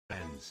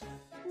friends.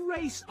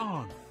 Race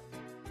on!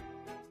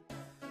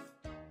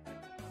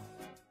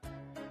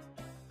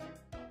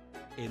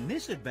 In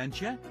this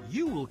adventure,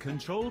 you will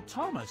control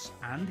Thomas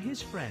and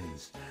his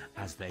friends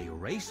as they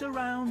race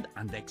around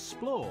and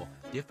explore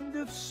the Island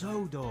of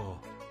Sodor.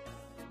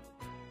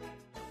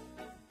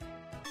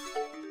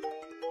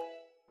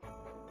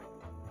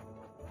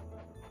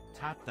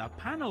 Tap the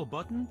panel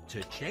button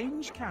to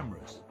change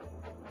cameras.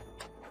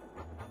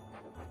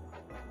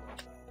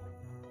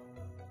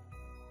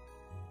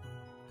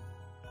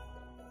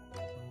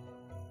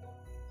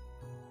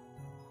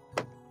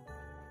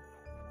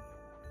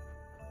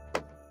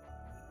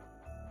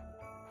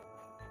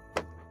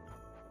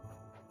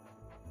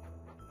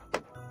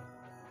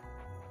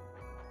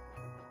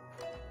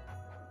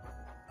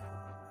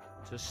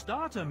 To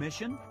start a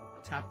mission,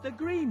 tap the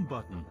green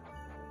button.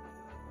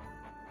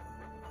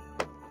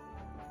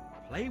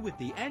 Play with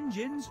the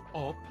engines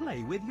or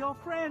play with your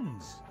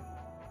friends.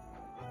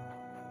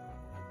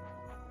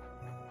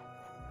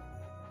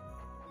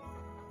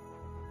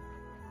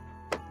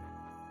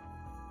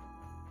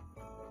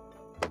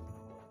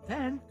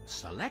 Then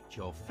select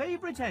your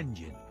favorite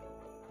engine.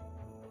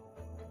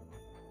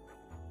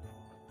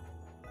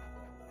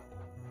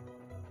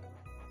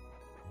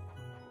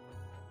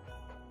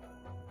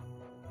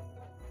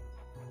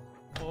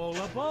 All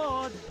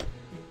aboard!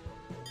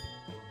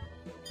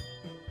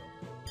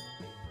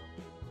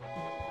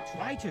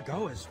 Try to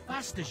go as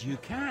fast as you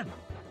can.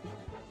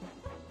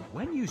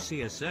 When you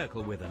see a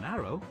circle with an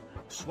arrow,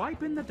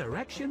 swipe in the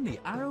direction the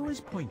arrow is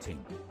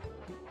pointing.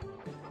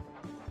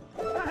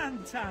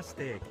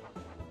 Fantastic!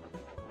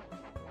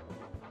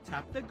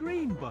 Tap the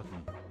green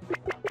button.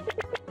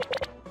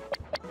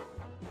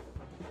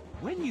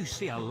 When you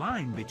see a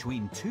line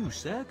between two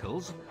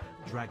circles,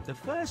 drag the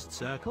first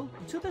circle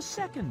to the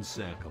second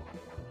circle.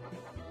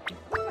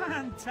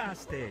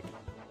 Fantastic!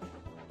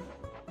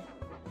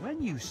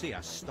 When you see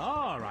a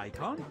star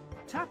icon,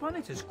 tap on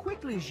it as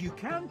quickly as you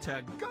can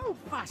to go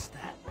faster.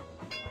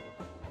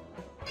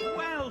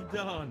 Well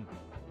done!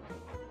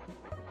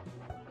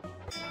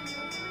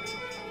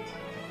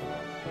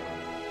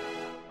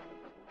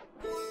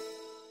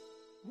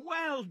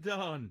 Well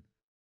done!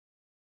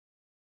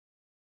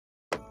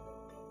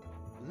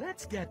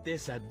 Let's get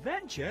this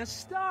adventure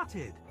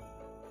started.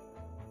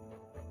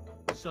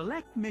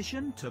 Select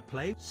mission to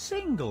play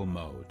single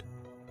mode.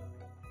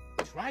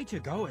 Try to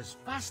go as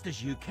fast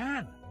as you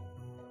can.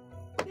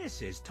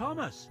 This is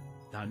Thomas,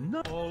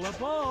 all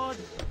aboard!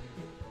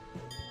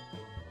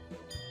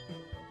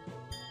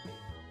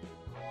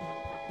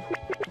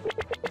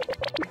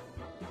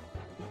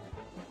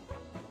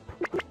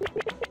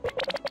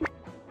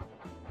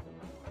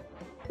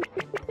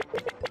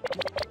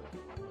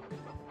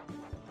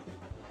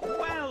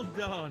 Well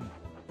done!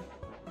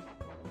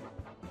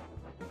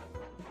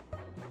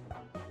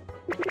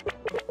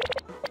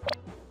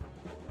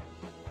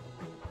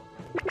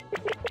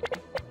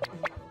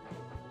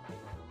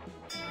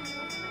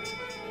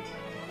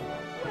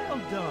 Well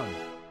done!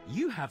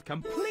 You have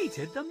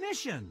completed the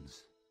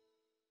missions!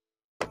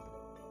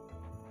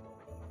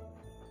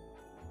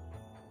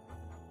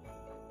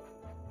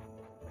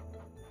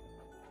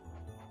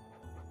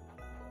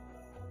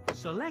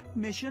 Select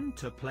mission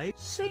to play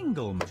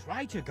single.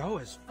 Try to go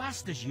as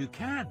fast as you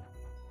can.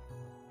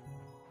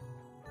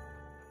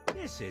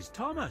 This is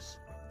Thomas,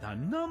 the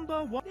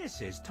number one.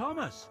 This is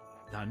Thomas,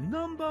 the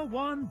number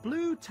one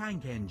blue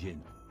tank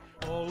engine.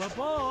 All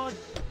aboard!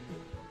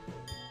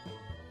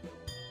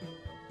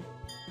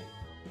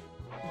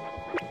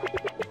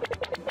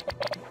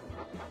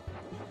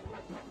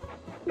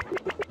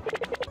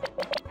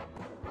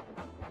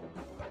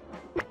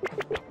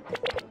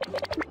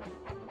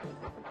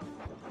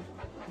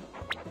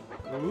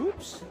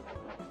 Oops!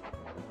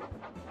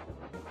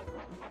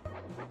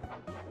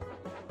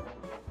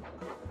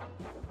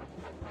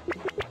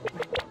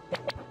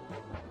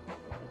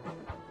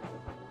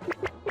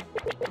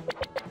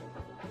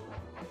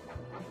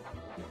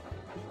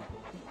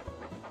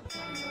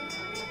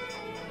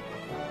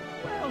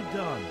 Well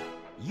done!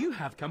 You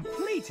have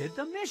completed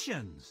the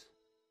missions!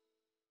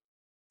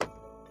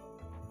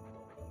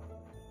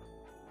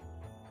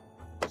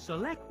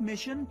 Select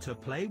mission to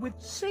play with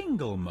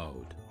single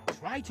mode.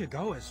 Try to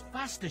go as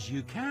fast as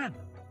you can.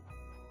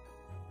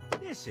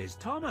 This is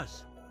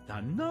Thomas, the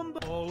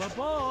number. All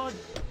aboard!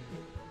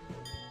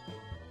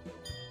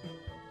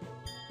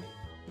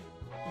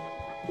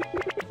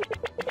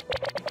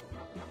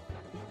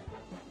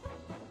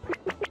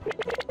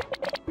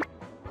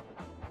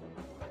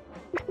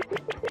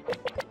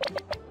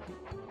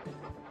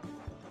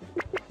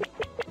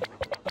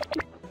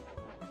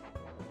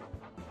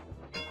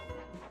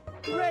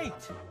 Great!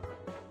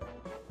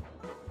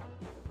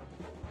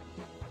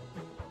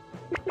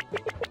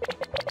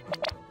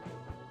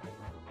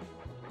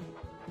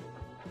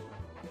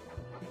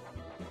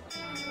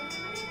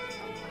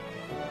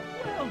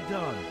 Well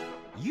done!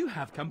 You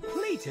have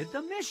completed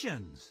the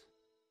missions!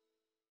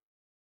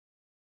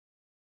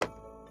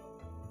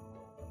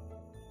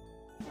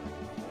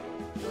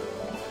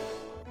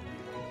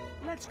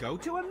 Let's go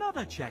to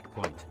another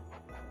checkpoint.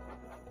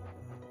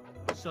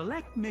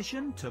 Select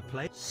mission to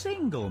play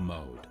single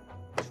mode.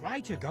 Try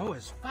to go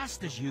as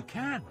fast as you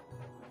can.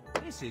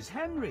 This is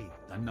Henry,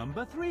 the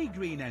number 3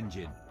 green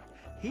engine.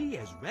 He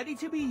is ready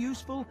to be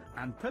useful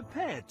and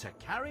prepared to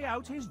carry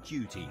out his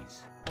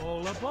duties.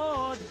 All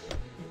aboard!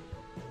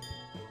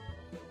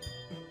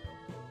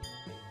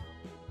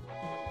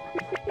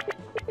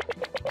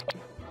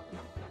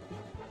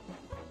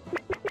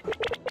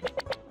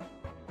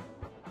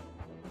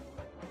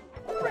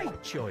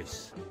 Great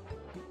choice!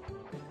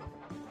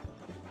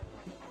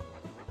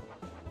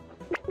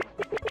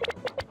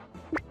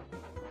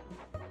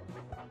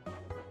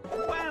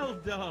 Well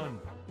done!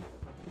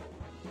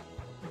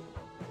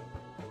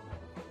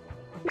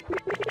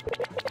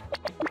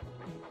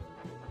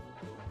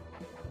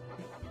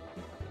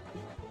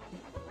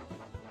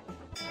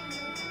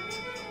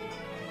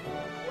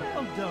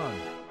 Well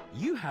done!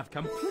 You have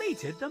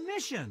completed the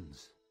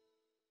missions!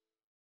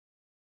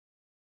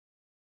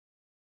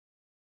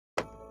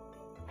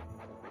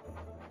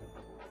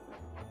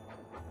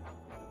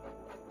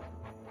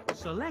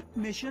 Select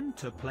mission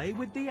to play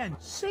with the end.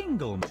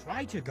 Single.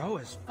 Try to go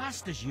as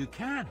fast as you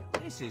can.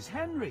 This is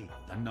Henry,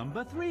 the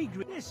number 3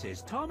 green. This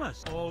is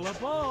Thomas. All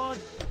aboard!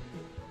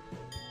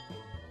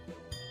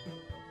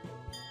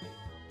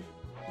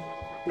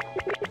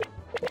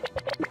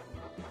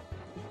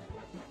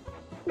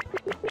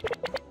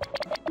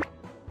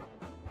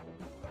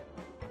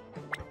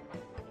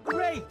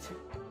 Great!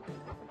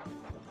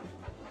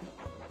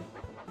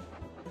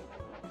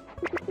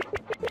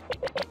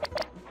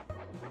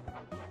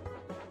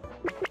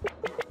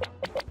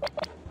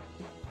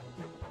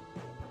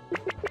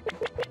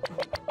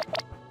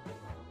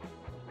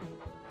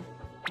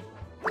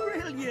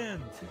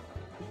 Brilliant!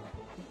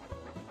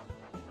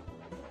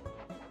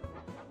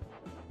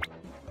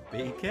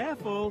 Be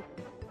careful!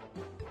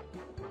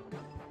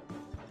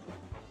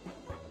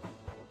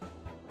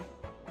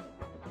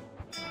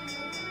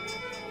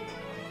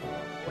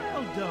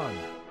 Well done!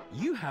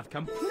 You have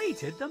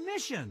completed the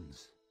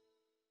missions!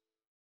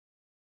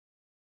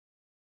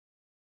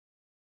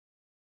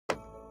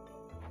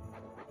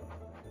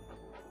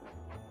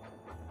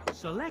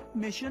 Select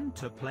mission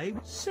to play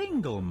with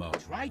single mode.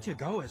 Try to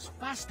go as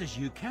fast as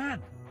you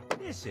can.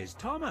 This is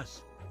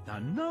Thomas, the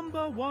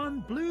number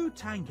 1 blue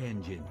tank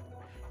engine.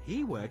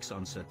 He works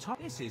on Sir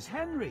Toby. This is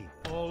Henry.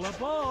 All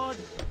aboard!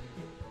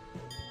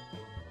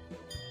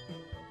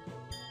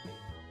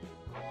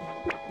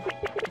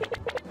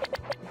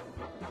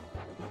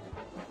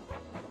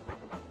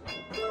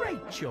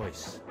 Great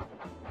choice!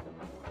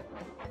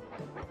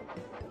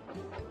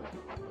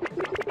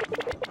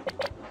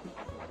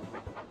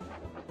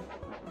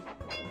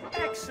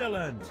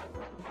 Excellent!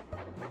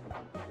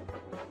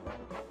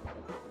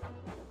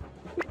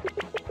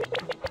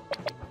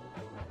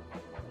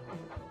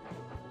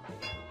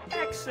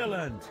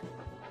 Excellent!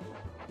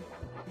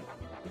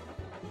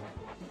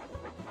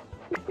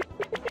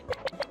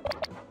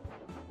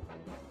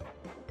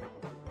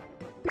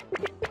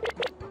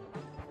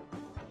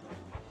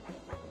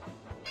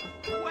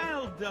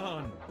 Well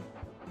done!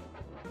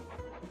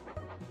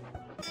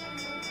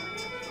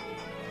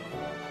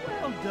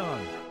 Well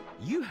done!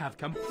 You have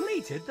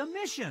completed the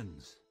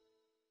missions!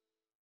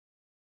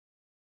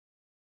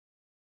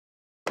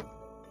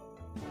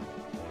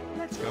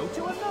 Let's go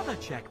to another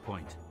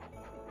checkpoint.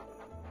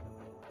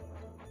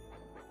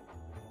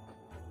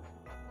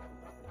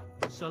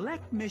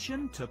 Select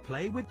mission to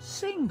play with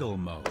single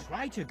mode.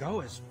 Try to go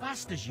as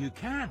fast as you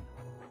can.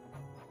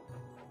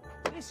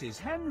 This is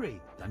Henry,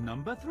 the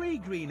number 3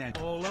 green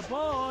engine. All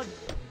aboard!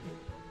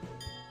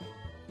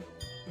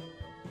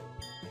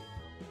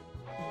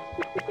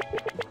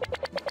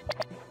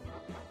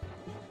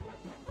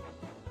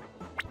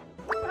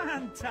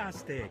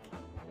 Fantastic!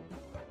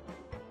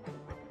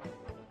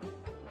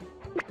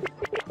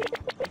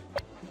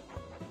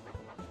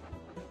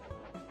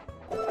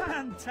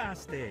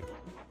 Fantastic!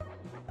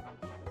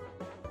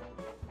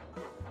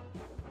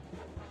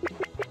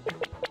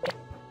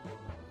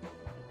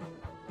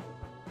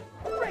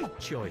 Great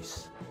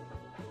choice!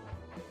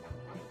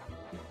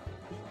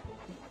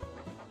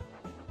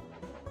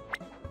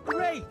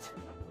 Great!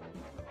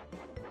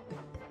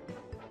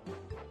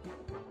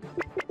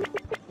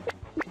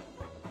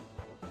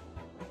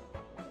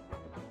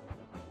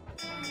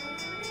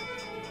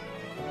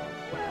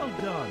 Well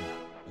done!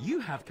 You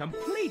have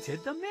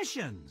completed the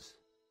missions!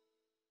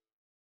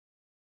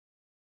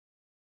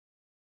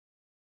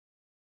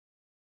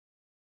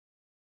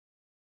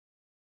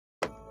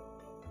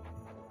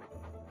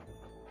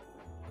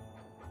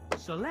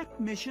 Select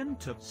mission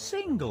to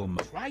single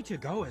mode. Try to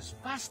go as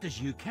fast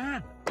as you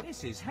can.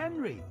 This is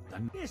Henry,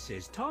 and this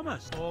is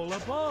Thomas. All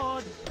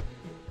aboard!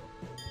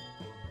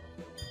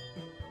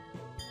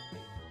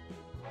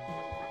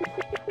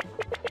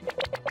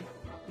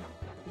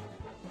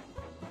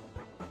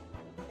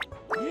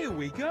 Here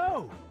we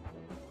go!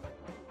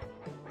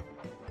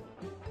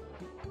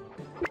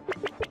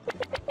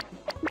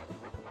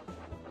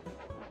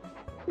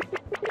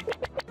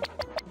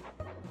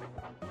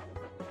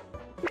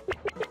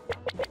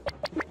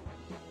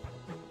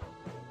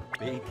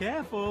 Be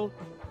careful!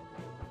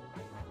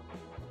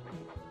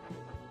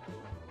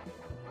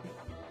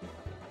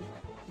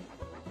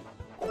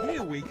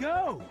 Here we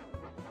go!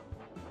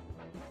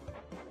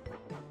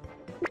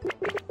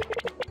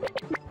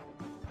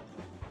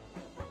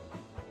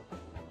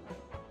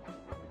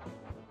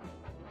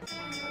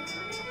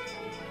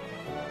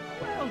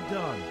 Well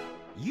done!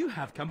 You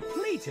have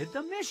completed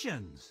the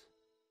missions!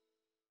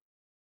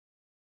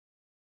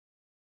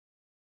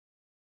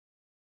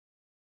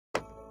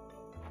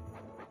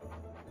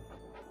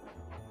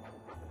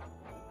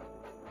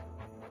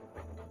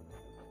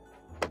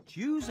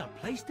 Choose a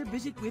place to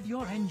visit with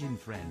your engine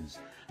friends.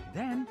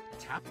 Then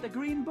tap the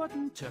green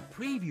button to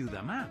preview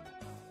the map.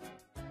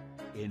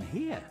 In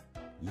here,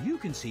 you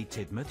can see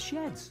Tidmouth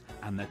Sheds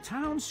and the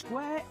town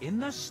square in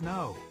the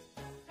snow.